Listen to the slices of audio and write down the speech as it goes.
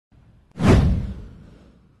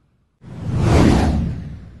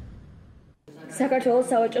საქართველოს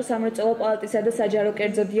სავაჭრო-სამრეწველო პალატისა და საჯარო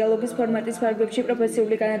კერძო დიალოგის ფორმატის ფარგლებში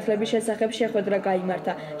პროფესიული განათლების შესახებ შეხვედრა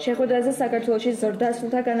გაიმართა. შეხვედრაზე საქართველოში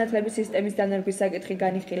ზრდასრულთა განათლების სისტემის დანერგვის საკითხი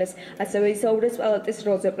განიხილეს, ასევე ისაუბრეს პალატის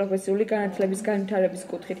როლზე პროფესიული განათლების განვითარების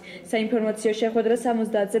კუთხით. საინფორმაციო შეხვედრა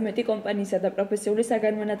 70-ზე მეტი კომპანიისა და პროფესიული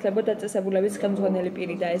საგანმანათლებლო დაწესებულების ხელმძღვანელი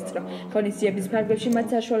პირი დაესწრო. ღონისძიების ფარგლებში მათ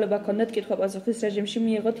საშუალება ჰქონდათ კითხვა-პასუხის რეჟიმში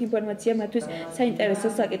მიიღოთ ინფორმაცია მათთვის საინტერესო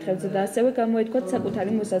საკითხებზე და ასევე გამოეთქვათ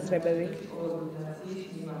საკუთარი მოსაზრებები.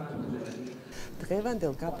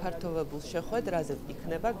 დღევანდელ გაფართოვებულ შეხვედრაზე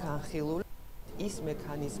იქნება განხილული ის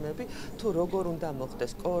მექანიზმები, თუ როგორ უნდა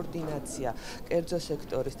მოხდეს კოორდინაცია კერძო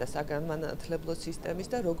სექტორის და საგანმანათლებლო სისტემის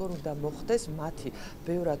და როგორ უნდა მოხდეს მათი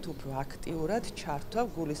ბევრად უფრო აქტიურად ჩართვა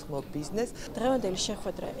გულისხმობ ბიზნესს. დღევანდელი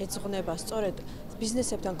შეხვედრა ეძღვნება სწორედ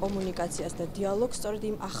ბიზნესებთან კომუნიკაციას და დიალოგს, სწორედ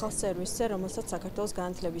იმ ახალ სერვისზე, რომელსაც საქართველოს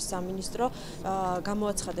განათლების სამინისტრო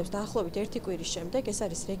გამოაცხადებს დაახლოებით 1 კვირის შემდეგ. ეს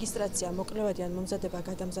არის რეგისტრაცია მოკლევადიან მომზადება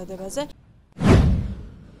გადამზადებაზე.